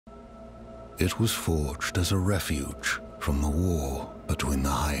It was forged as a refuge from the war between the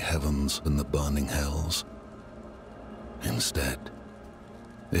high heavens and the burning hells. Instead,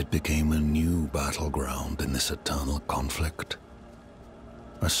 it became a new battleground in this eternal conflict.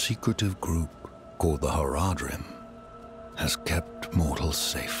 A secretive group called the Haradrim has kept mortals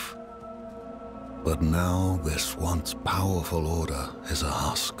safe. But now this once powerful order is a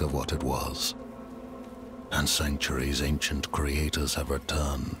husk of what it was, and centuries ancient creators have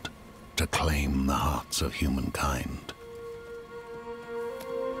returned to claim the hearts of humankind.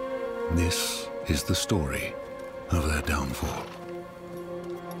 This is the story of their downfall.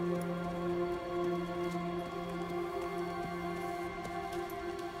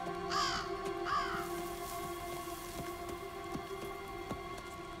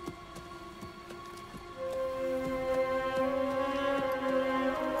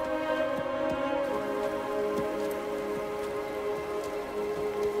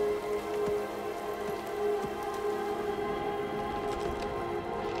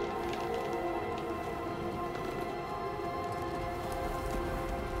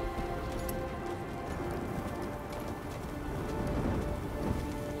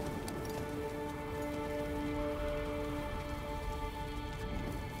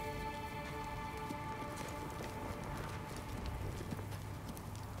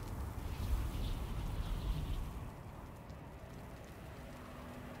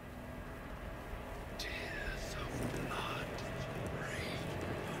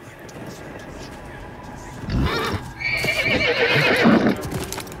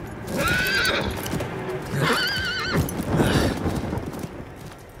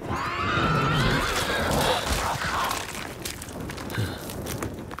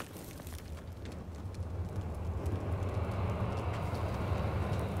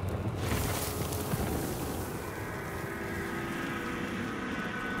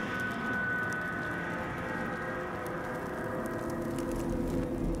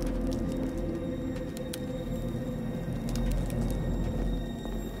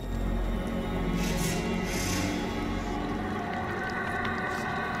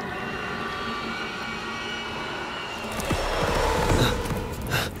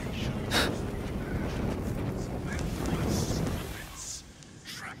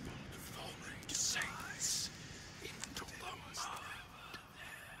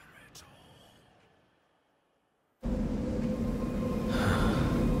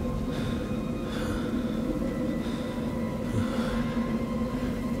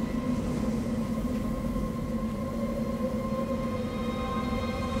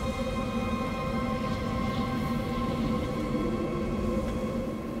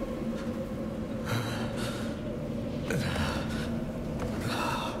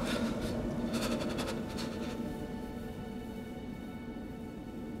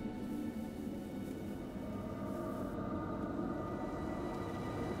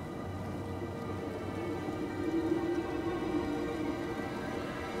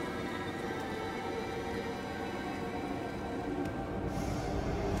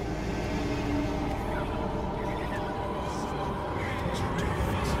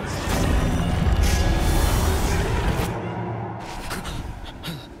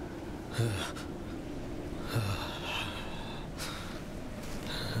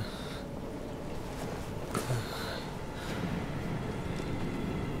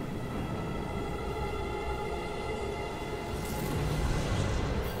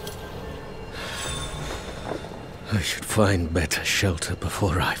 I should find better shelter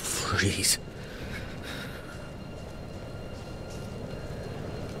before I freeze.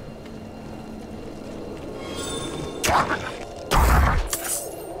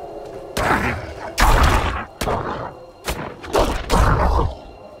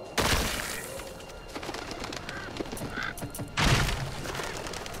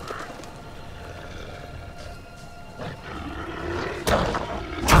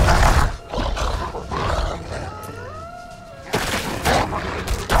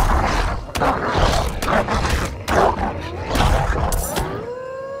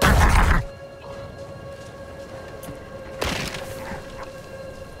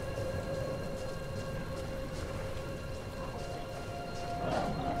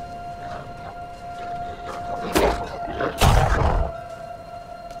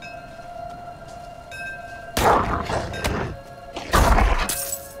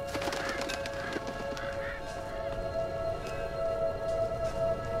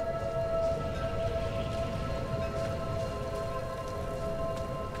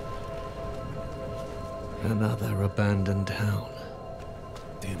 Another abandoned town.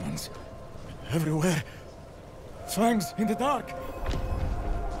 Demons everywhere. Fangs in the dark.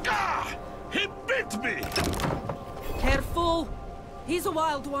 Ah! He me! Careful! He's a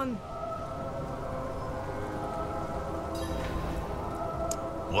wild one.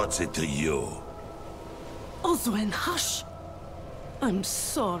 What's it to you? Oswen, hush! I'm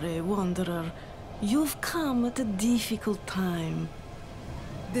sorry, Wanderer. You've come at a difficult time.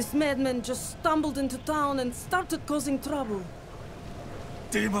 This madman just stumbled into town and started causing trouble.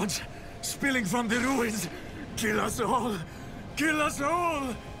 Demons spilling from the ruins! Kill us all! Kill us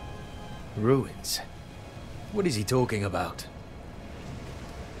all! Ruins? What is he talking about?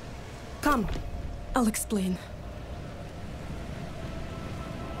 Come, I'll explain.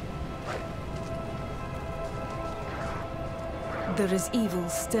 There is evil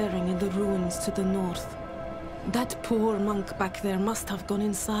staring in the ruins to the north. That poor monk back there must have gone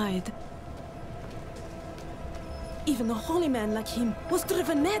inside. Even a holy man like him was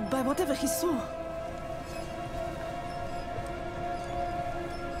driven mad by whatever he saw.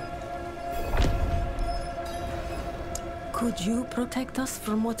 Could you protect us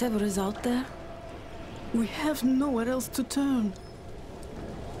from whatever is out there? We have nowhere else to turn.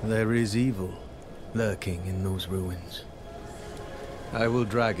 There is evil lurking in those ruins. I will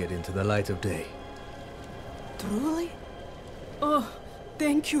drag it into the light of day. Truly? Oh,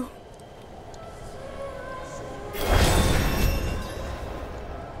 thank you.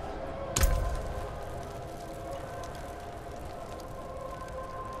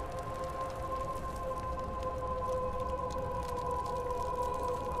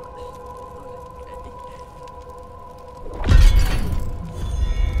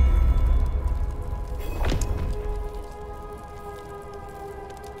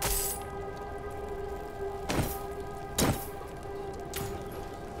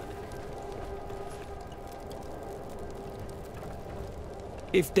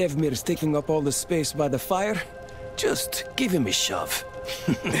 If Devmir's taking up all the space by the fire, just give him a shove.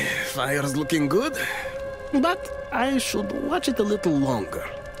 Fire's looking good, but I should watch it a little longer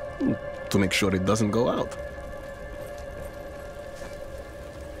to make sure it doesn't go out.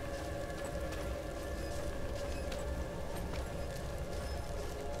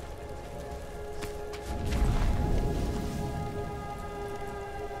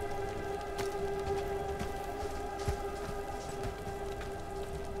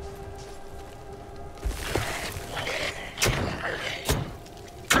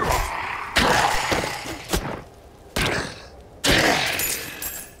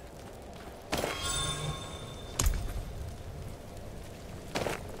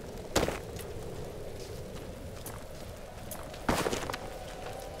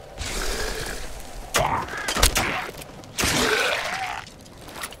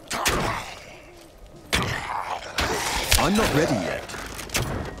 I'm not ready yet.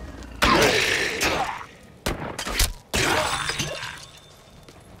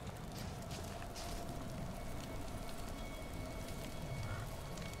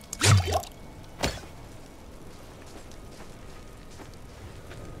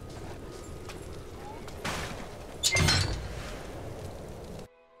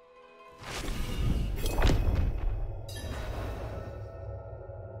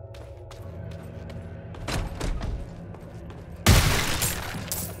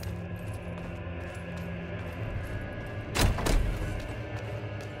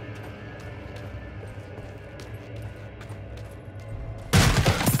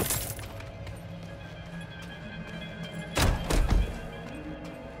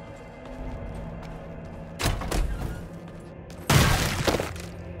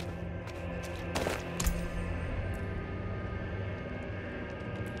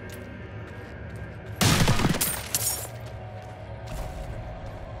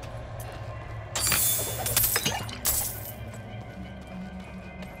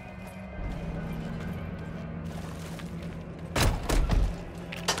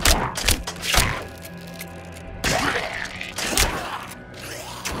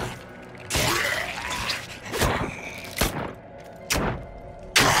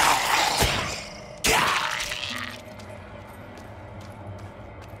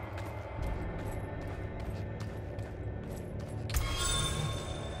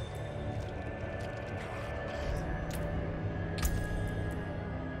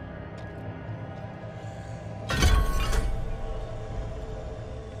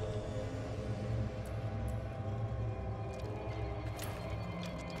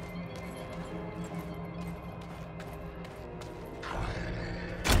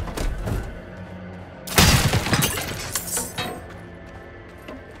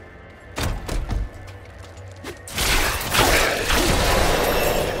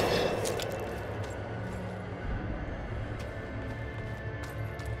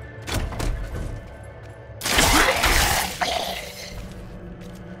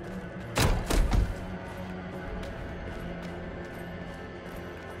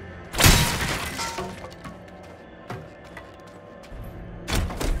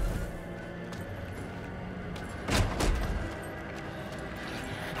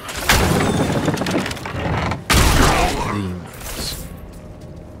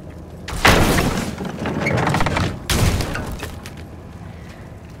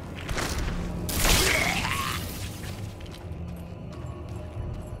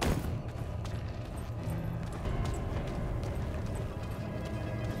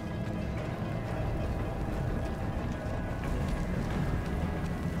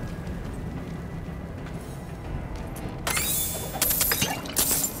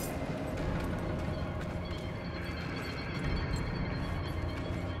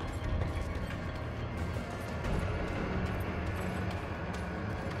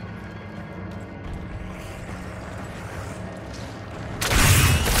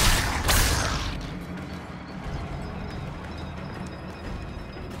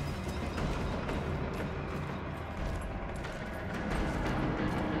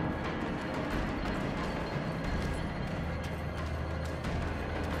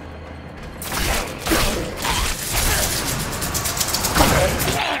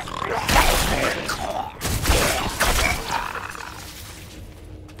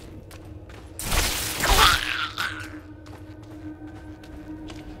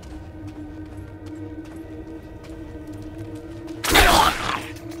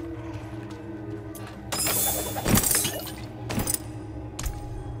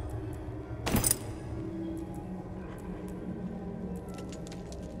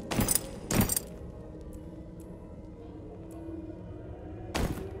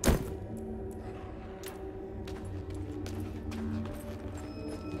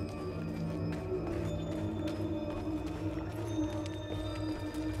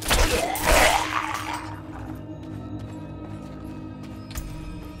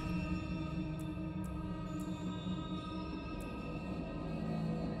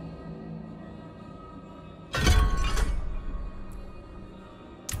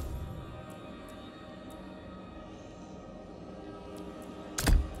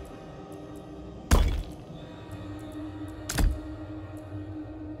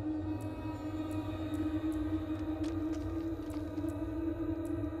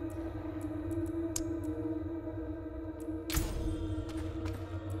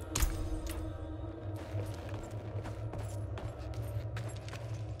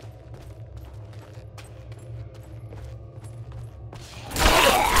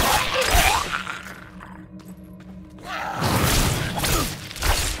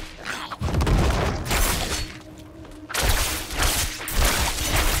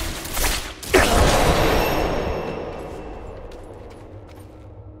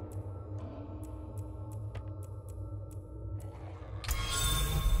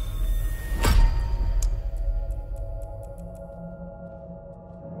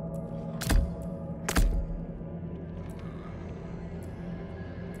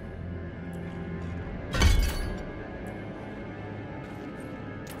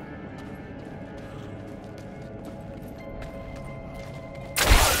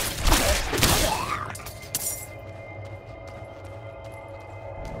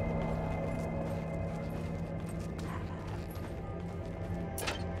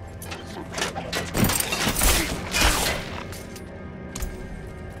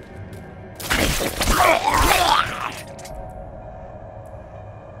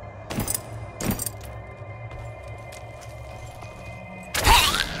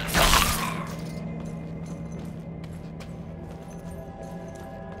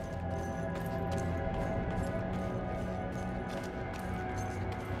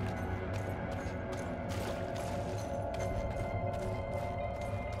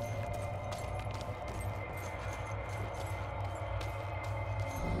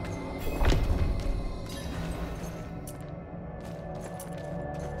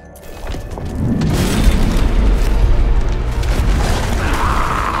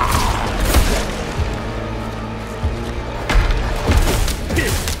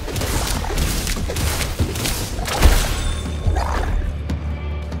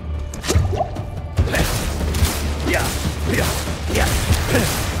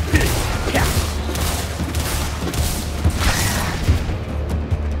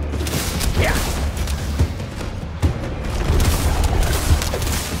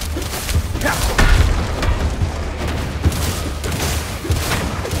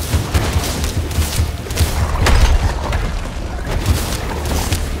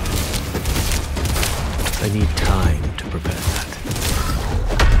 I need time to prepare that.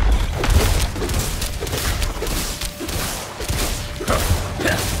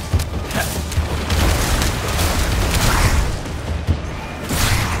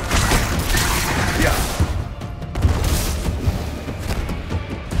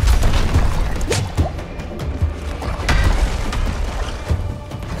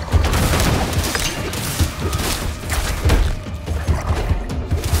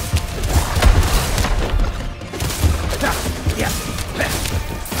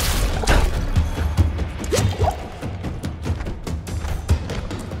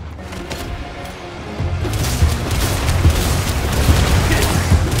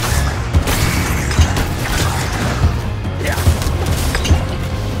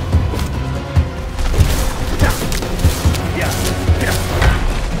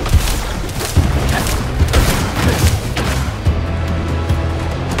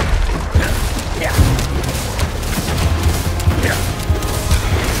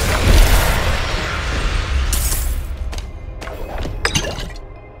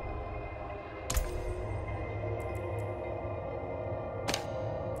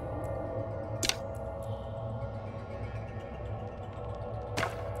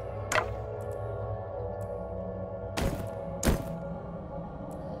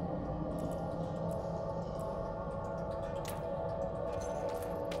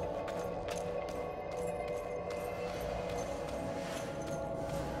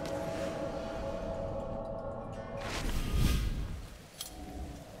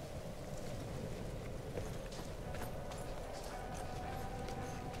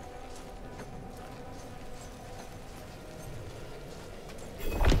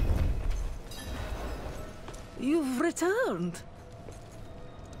 You've returned.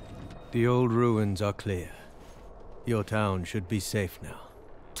 The old ruins are clear. Your town should be safe now.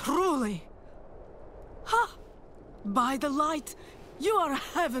 Truly. Ha! By the light, you are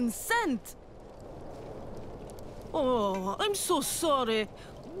heaven sent. Oh, I'm so sorry.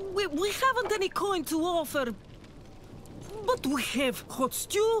 We haven't any coin to offer. But we have hot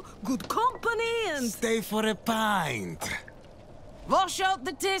stew, good company, and... Stay for a pint. Wash out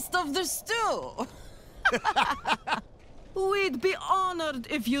the taste of the stew. We'd be honored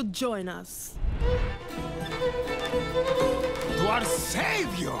if you'd join us. To our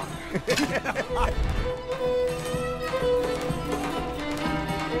savior!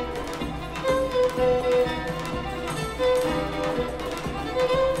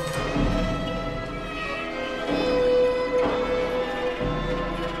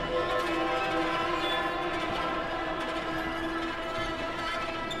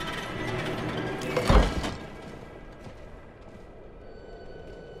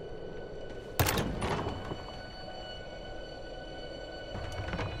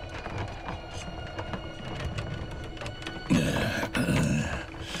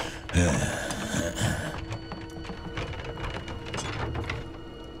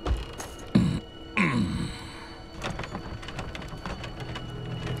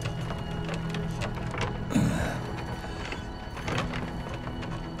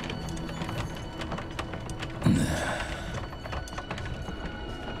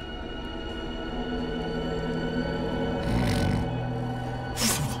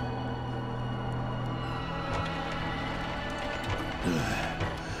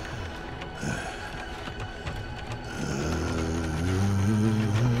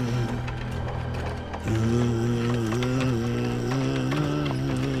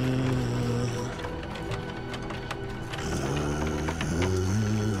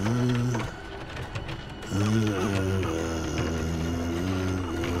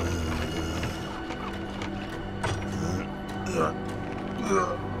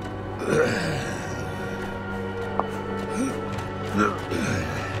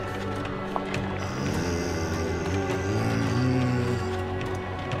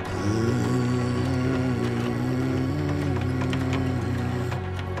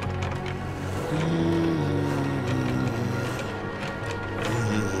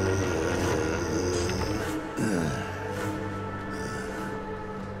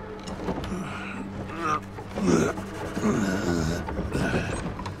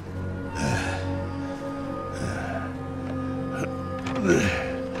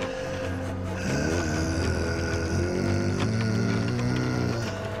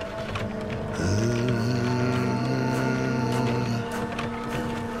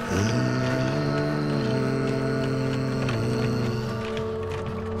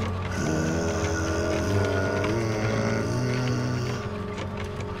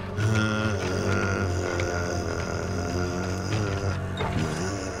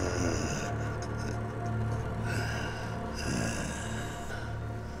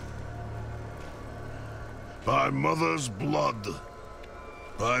 By mother's blood,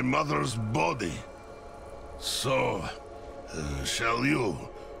 by mother's body, so shall you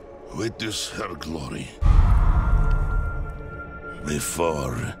witness her glory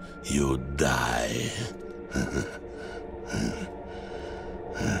before you die.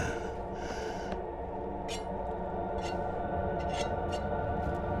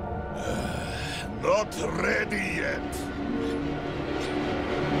 Not ready yet.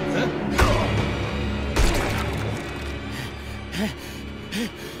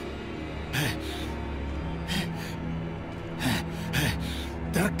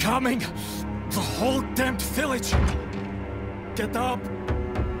 They're coming! The whole damned village! Get up!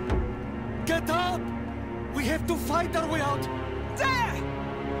 Get up! We have to fight our way out!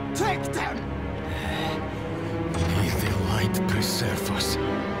 There! Take them! May the light preserve us.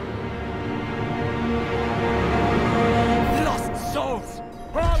 Lost souls!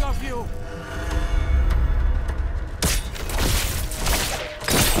 All of you!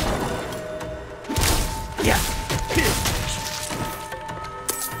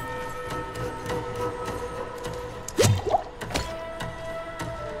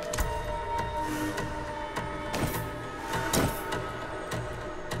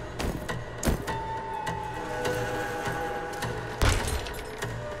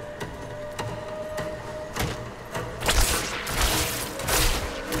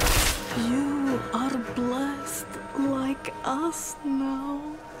 Us now.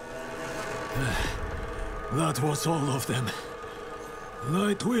 That was all of them.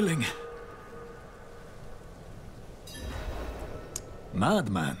 Light willing.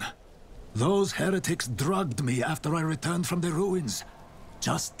 Madman. Those heretics drugged me after I returned from the ruins.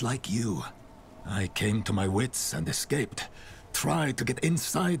 Just like you. I came to my wits and escaped. Tried to get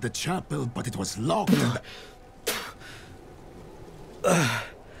inside the chapel, but it was locked and...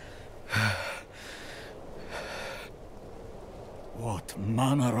 What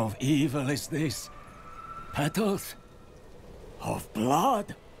manner of evil is this? Petals? Of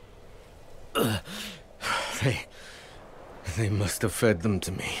blood? They must have fed them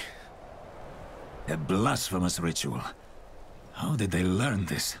to me. A blasphemous ritual. How did they learn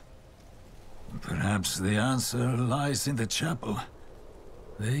this? Perhaps the answer lies in the chapel.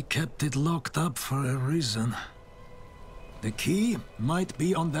 They kept it locked up for a reason. The key might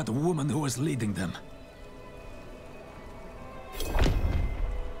be on that woman who was leading them.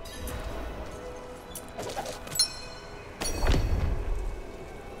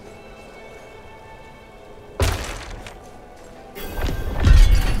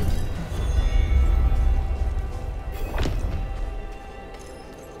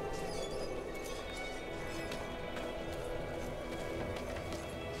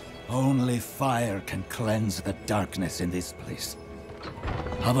 Only fire can cleanse the darkness in this place.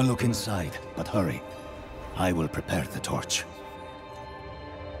 Have a look inside, but hurry. I will prepare the torch.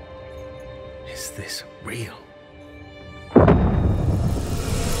 Is this real?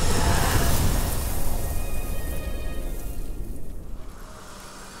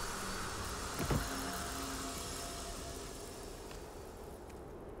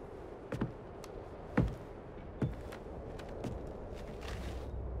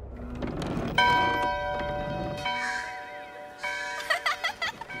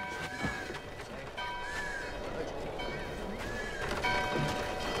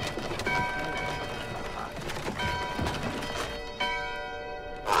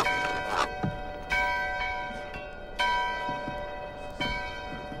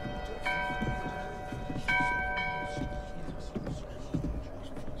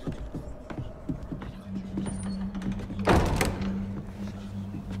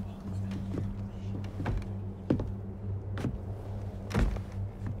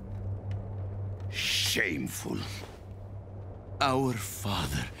 shameful. Our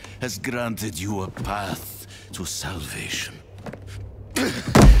Father has granted you a path to salvation.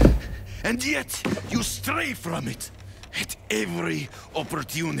 And yet, you stray from it at every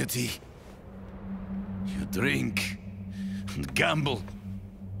opportunity. You drink and gamble.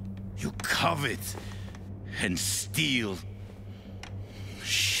 You covet and steal.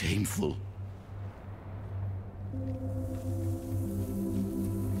 Shameful.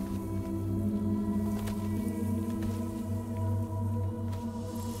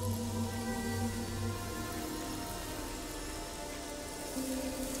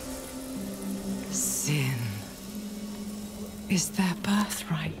 Sin is their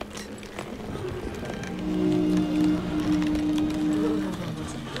birthright.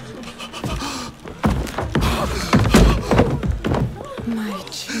 My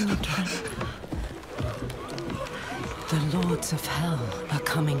children. The lords of hell are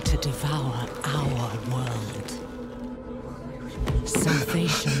coming to devour our world.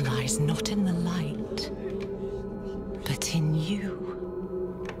 Salvation lies not in the light, but in you.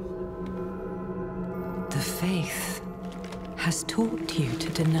 The faith has taught you to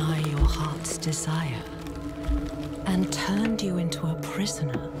deny your heart's desire and turned you into a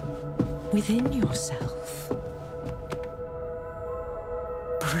prisoner within yourself.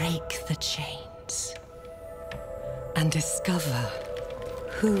 Break the chains and discover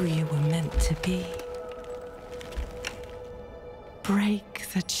who you were meant to be.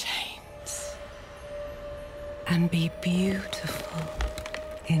 Break the chains and be beautiful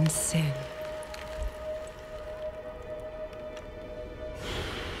in sin.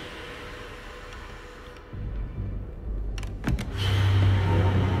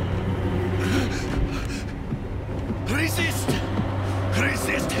 Resist!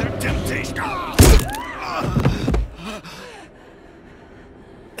 Resist her temptation!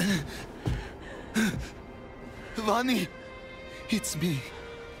 Vani, it's me.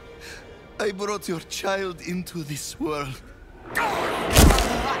 I brought your child into this world.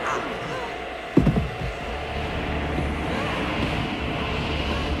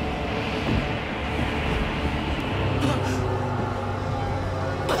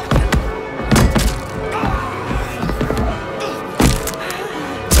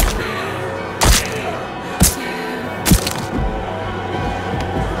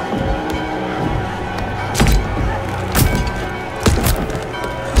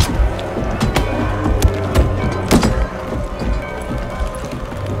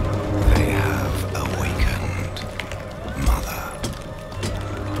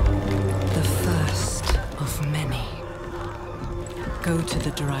 Go to the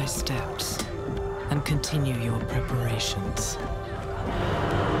dry steps and continue your preparations.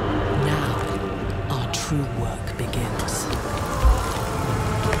 Now, our true work begins.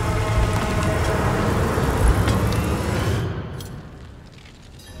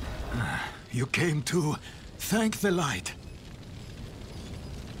 You came to thank the light.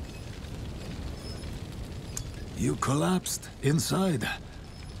 You collapsed inside.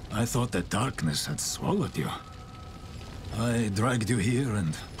 I thought the darkness had swallowed you. I dragged you here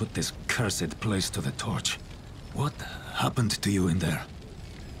and put this cursed place to the torch. What happened to you in there?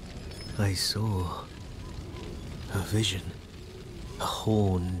 I saw a vision. A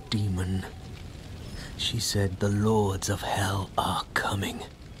horned demon. She said the lords of hell are coming.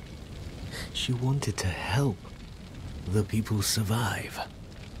 She wanted to help the people survive.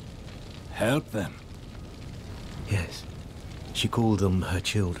 Help them? Yes. She called them her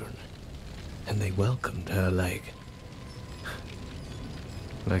children. And they welcomed her like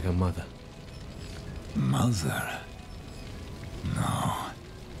a mother. Mother? No.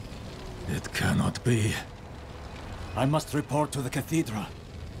 It cannot be. I must report to the cathedral.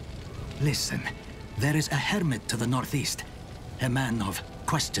 Listen, there is a hermit to the northeast. A man of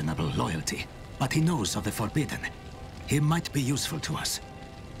questionable loyalty, but he knows of the forbidden. He might be useful to us.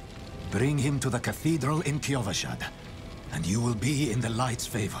 Bring him to the cathedral in Kiovashad, and you will be in the light's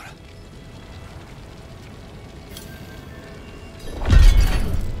favor.